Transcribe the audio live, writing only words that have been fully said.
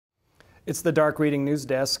It's the Dark Reading News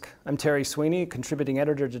Desk. I'm Terry Sweeney, contributing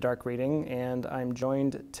editor to Dark Reading, and I'm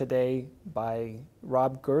joined today by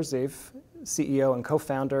Rob Gurzeev, CEO and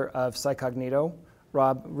co-founder of CyCognito.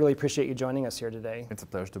 Rob, really appreciate you joining us here today. It's a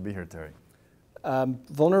pleasure to be here, Terry.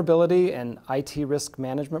 Vulnerability and IT risk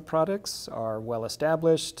management products are well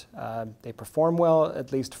established. They perform well,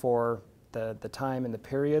 at least for the time and the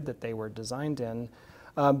period that they were designed in.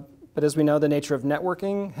 But as we know, the nature of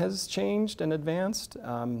networking has changed and advanced,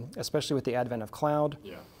 especially with the advent of cloud.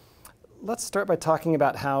 Yeah. Let's start by talking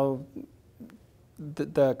about how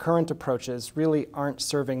the current approaches really aren't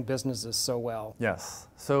serving businesses so well. Yes.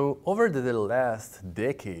 So over the last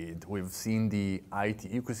decade, we've seen the IT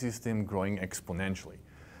ecosystem growing exponentially.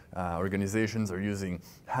 Organizations are using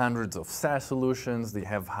hundreds of SaaS solutions. They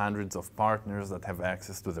have hundreds of partners that have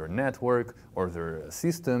access to their network or their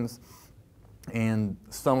systems. And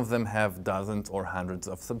some of them have dozens or hundreds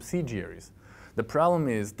of subsidiaries. The problem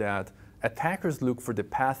is that attackers look for the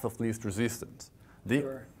path of least resistance. They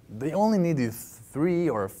only need these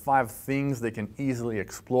 3 or 5 things they can easily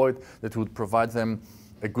exploit that would provide them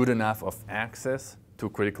a good enough of access to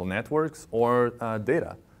critical networks or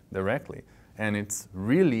data directly. And it's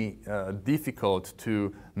really difficult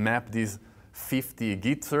to map these 50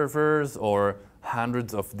 Git servers or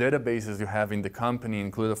hundreds of databases you have in the company,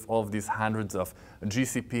 include all of these hundreds of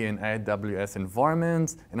GCP and AWS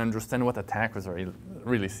environments, and understand what attackers are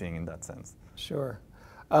really seeing in that sense. Sure.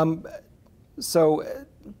 So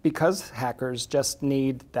because hackers just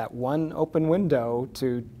need that one open window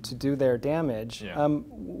to do their damage,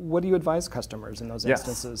 what do you advise customers in those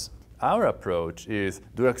instances? Our approach is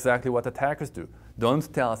do exactly what attackers do.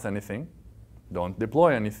 Don't tell us anything. Don't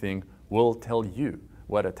deploy anything. We'll tell you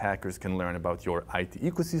what attackers can learn about your IT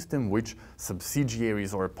ecosystem, which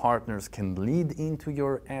subsidiaries or partners can lead into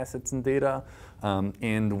your assets and data,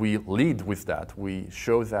 and we lead with that. We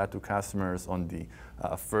show that to customers on the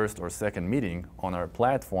first or second meeting on our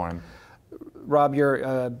platform. Rob, you're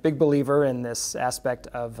a big believer in this aspect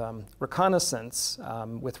of reconnaissance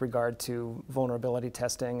with regard to vulnerability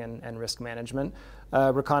testing and risk management.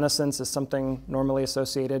 Reconnaissance is something normally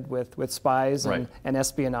associated with spies and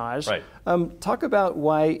espionage. Right. Talk about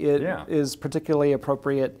why it is particularly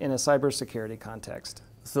appropriate in a cybersecurity context.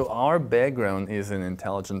 So our background is in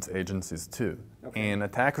intelligence agencies too. Okay. And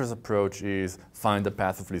attackers' approach is find the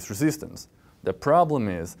path of least resistance. The problem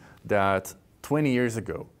is that 20 years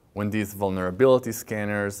ago, when these vulnerability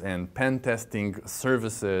scanners and pen testing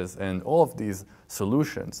services and all of these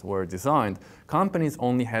solutions were designed, companies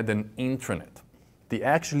only had an intranet. They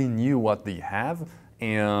actually knew what they have,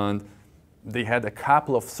 and they had a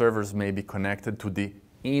couple of servers maybe connected to the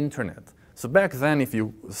internet. So back then, if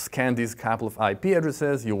you scanned these couple of IP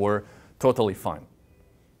addresses, you were totally fine.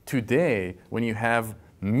 Today, when you have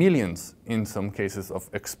millions, in some cases, of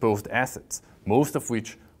exposed assets, most of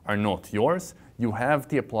which are not yours, you have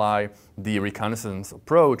to apply the reconnaissance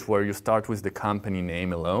approach where you start with the company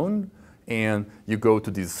name alone, and you go to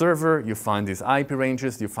this server, you find these IP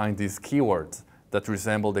ranges, you find these keywords that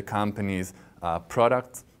resemble the company's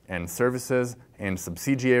products and services and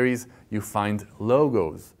subsidiaries. You find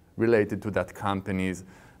logos related to that company's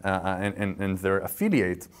and their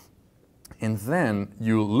affiliates. And then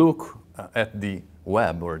you look at the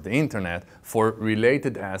web or the internet for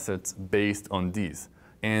related assets based on these.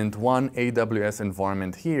 And one AWS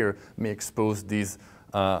environment here may expose this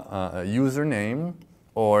username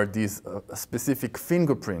or this specific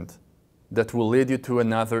fingerprint that will lead you to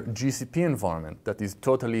another GCP environment that is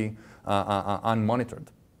totally unmonitored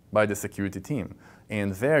by the security team.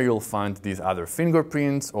 And there you'll find these other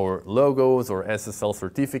fingerprints or logos or SSL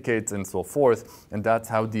certificates and so forth. And that's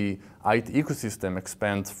how the IT ecosystem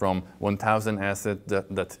expands from 1,000 assets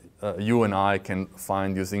that you and I can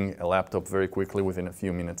find using a laptop very quickly within a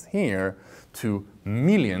few minutes here to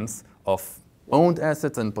millions of owned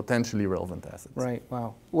assets and potentially relevant assets. Right,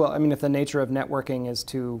 wow. Well, I mean, if the nature of networking is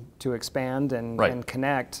to expand and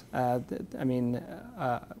connect, I mean,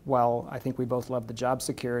 while I think we both love the job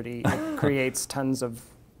security, it creates tons of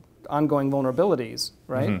ongoing vulnerabilities,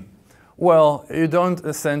 right? Mm-hmm. Well, you don't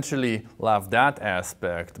essentially love that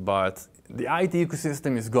aspect, but the IT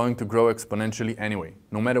ecosystem is going to grow exponentially anyway,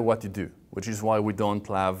 no matter what you do, which is why we don't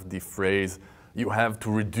love the phrase, you have to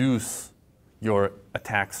reduce your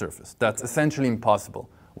attack surface. That's essentially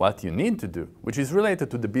impossible. What you need to do, which is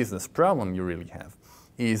related to the business problem you really have,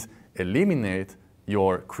 is eliminate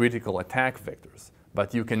your critical attack vectors.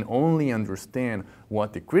 But you can only understand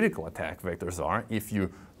what the critical attack vectors are if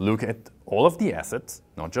you look at all of the assets,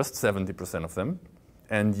 not just 70% of them,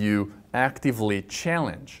 and you actively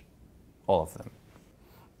challenge all of them.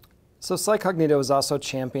 So CyCognito is also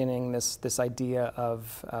championing this idea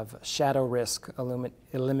of shadow risk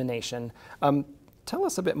elimination. Tell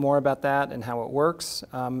us a bit more about that and how it works,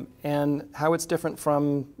 and how it's different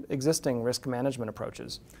from existing risk management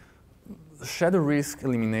approaches. Shadow risk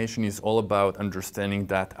elimination is all about understanding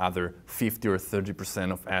that other 50 or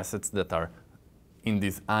 30% of assets that are in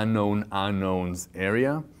this unknown unknowns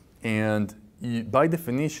area. And by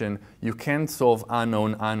definition, you can't solve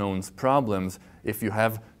unknown unknowns problems if you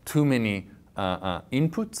have too many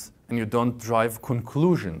inputs and you don't drive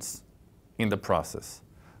conclusions in the process.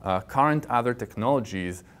 Current other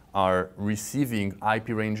technologies are receiving IP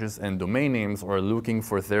ranges and domain names or looking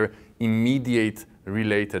for their immediate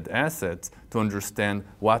related assets to understand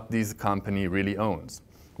what this company really owns.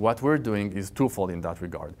 What we're doing is twofold in that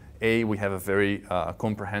regard. A, we have a very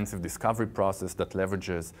comprehensive discovery process that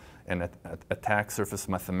leverages an attack surface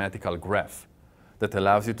mathematical graph that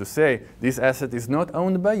allows you to say, this asset is not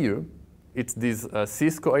owned by you, it's this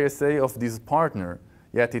Cisco ISA of this partner,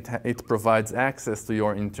 yet it provides access to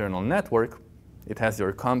your internal network. It has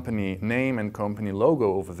your company name and company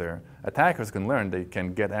logo over there. Attackers can learn they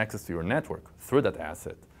can get access to your network through that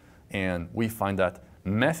asset. And we find that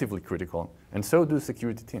massively critical, and so do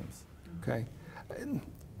security teams. Okay.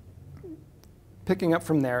 Picking up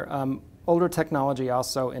from there, older technology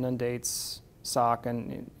also inundates SOC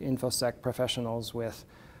and InfoSec professionals with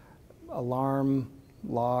alarm,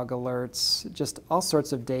 log alerts, just all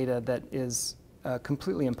sorts of data that is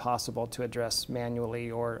completely impossible to address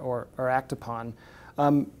manually or act upon.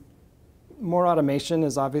 More automation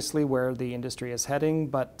is obviously where the industry is heading,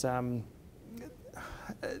 but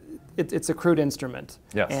it's a crude instrument.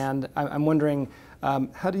 Yes. And I'm wondering,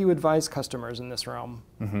 how do you advise customers in this realm?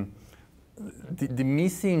 Mm-hmm. The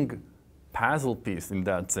missing puzzle piece in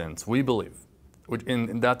that sense, we believe,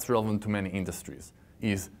 and that's relevant to many industries,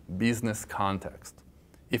 is business context.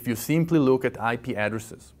 If you simply look at IP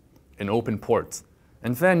addresses and open ports,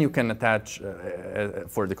 and then you can attach,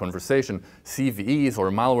 for the conversation, CVEs or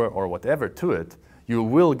malware or whatever to it, you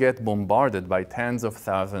will get bombarded by tens of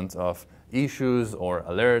thousands of issues or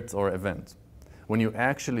alerts or events. When you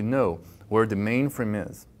actually know where the mainframe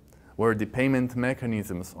is, where the payment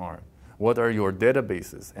mechanisms are, what are your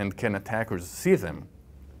databases, and can attackers see them,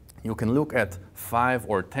 you can look at 5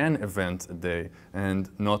 or 10 events a day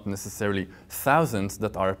and not necessarily thousands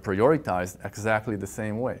that are prioritized exactly the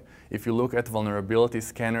same way. If you look at vulnerability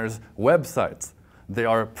scanners' websites, they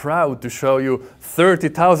are proud to show you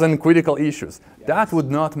 30,000 critical issues. Yes. That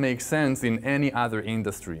would not make sense in any other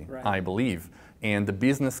industry, right, I believe. And the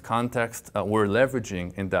business context we're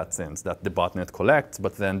leveraging in that sense, that the botnet collects,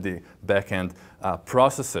 but then the backend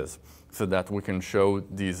processes, so that we can show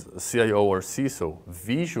these CIO or CISO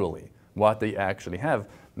visually what they actually have,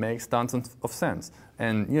 makes tons of sense.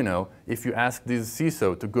 And you know, if you ask this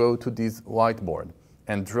CISO to go to this whiteboard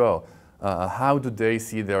and draw how do they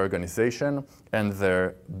see their organization and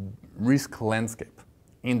their risk landscape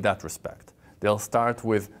in that respect, they'll start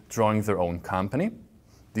with drawing their own company,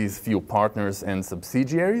 these few partners and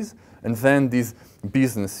subsidiaries, and then these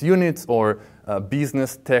business units or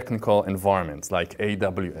business technical environments like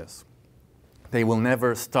AWS. They will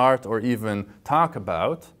never start or even talk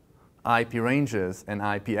about IP ranges and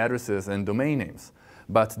IP addresses and domain names.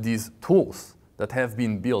 But these tools that have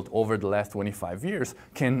been built over the last 25 years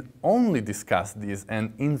can only discuss these,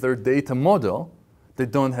 and in their data model, they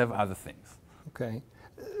don't have other things. Okay.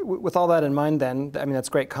 With all that in mind then, I mean, that's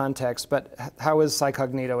great context, but how is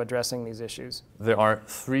CyCognito addressing these issues? There are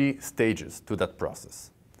 3 stages to that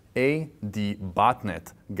process. A, the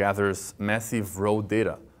botnet gathers massive raw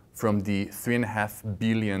data from the 3.5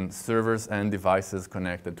 billion servers and devices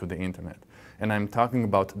connected to the internet. And I'm talking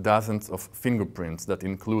about dozens of fingerprints that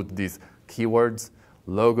include these keywords,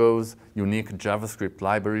 logos, unique JavaScript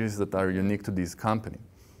libraries that are unique to this company.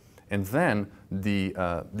 And then the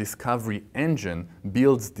discovery engine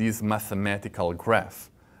builds this mathematical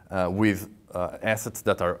graph with assets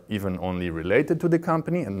that are even only related to the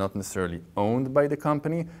company and not necessarily owned by the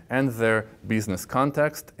company, and their business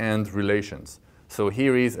context and relations. So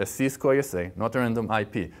here is a Cisco ISA, not a random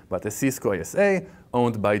IP, but a Cisco ISA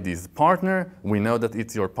owned by this partner. We know that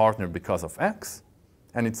it's your partner because of X,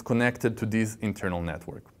 and it's connected to this internal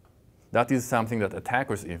network. That is something that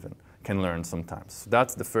attackers even can learn sometimes. So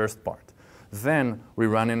that's the first part. Then we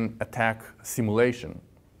run an attack simulation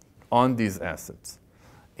on these assets.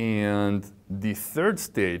 And the third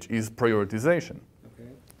stage is prioritization,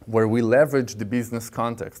 where we leverage the business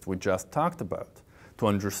context we just talked about to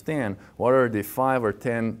understand what are the 5 or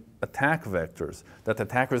 10 attack vectors that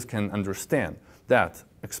attackers can understand that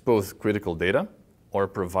expose critical data or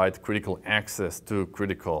provide critical access to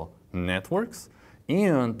critical networks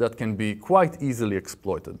and that can be quite easily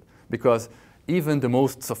exploited, because even the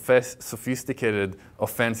most sophisticated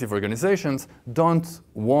offensive organizations don't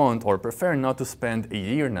want or prefer not to spend a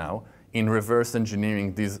year now in reverse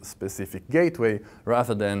engineering this specific gateway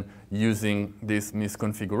rather than using this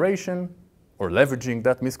misconfiguration or leveraging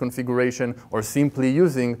that misconfiguration or simply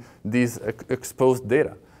using this exposed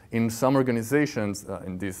data. In some organizations,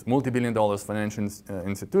 in this multi-billion-dollar financial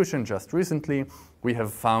institution just recently, we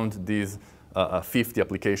have found these 50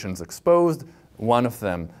 applications exposed. One of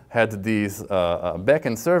them had this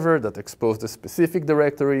backend server that exposed a specific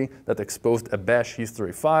directory, that exposed a bash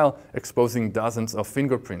history file, exposing dozens of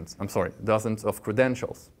dozens of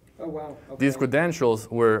credentials. Oh, wow. Okay. These credentials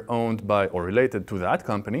were owned by or related to that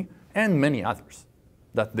company and many others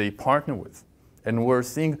that they partner with. And we're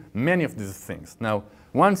seeing many of these things. Now,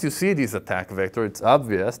 once you see this attack vector, it's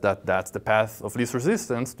obvious that that's the path of least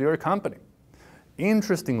resistance to your company.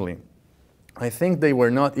 Interestingly, I think they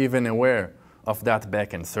were not even aware of that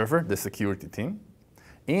backend server, the security team.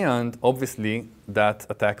 And obviously, that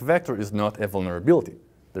attack vector is not a vulnerability.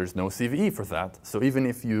 There's no CVE for that. So even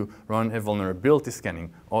if you run a vulnerability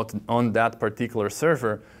scanning on that particular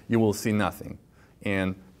server, you will see nothing.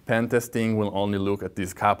 And pen testing will only look at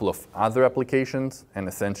these couple of other applications and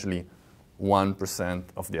essentially 1%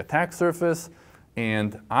 of the attack surface.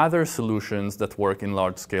 And other solutions that work in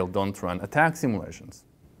large scale don't run attack simulations.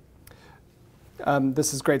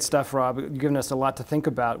 This is great stuff, Rob. You've given us a lot to think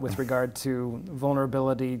about with regard to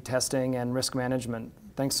vulnerability testing and risk management.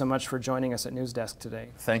 Thanks so much for joining us at NewsDesk today.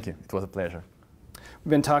 Thank you. It was a pleasure. We've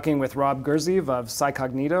been talking with Rob Gurzeev of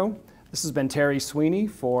CyCognito. This has been Terry Sweeney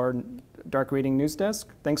for Dark Reading NewsDesk.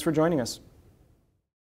 Thanks for joining us.